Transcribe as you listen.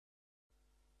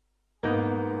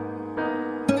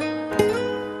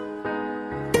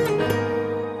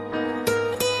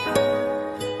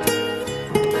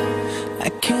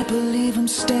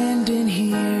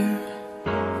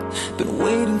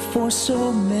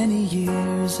so many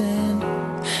years, and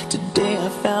today I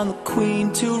found the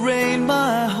queen to reign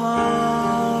my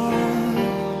heart.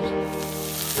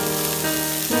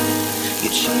 You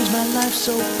changed my life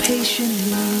so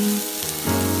patiently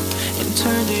and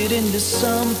turned it into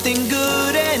something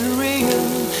good and real.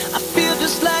 I feel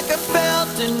just like I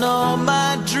felt in all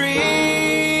my dreams.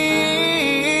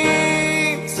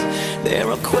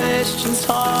 There are questions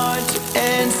hard to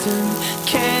answer,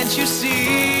 can't you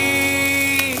see?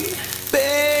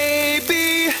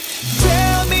 Baby,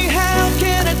 tell me, how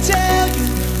can I tell you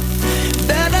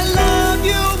that I love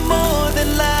you more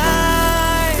than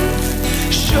life?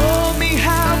 Show me,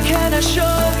 how can I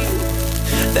show you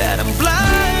that I'm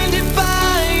blinded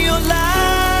by your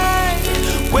light?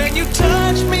 When you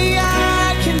touch me,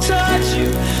 I can touch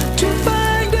you to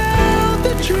find out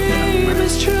the dream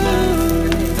is true.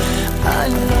 I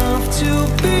love to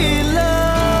be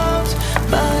loved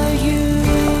by you.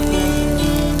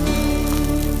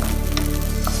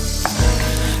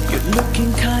 You're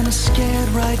looking kinda scared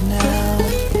right now.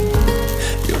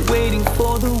 You're waiting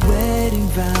for the wedding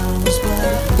vows,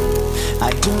 but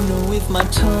I don't know if my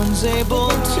tongue's able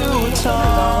to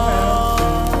talk.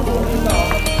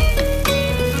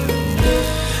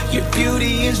 Your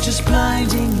beauty is just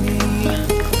blinding me,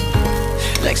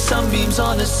 like sunbeams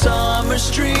on a summer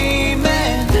stream,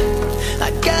 and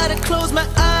I gotta close my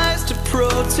eyes to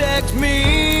protect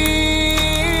me.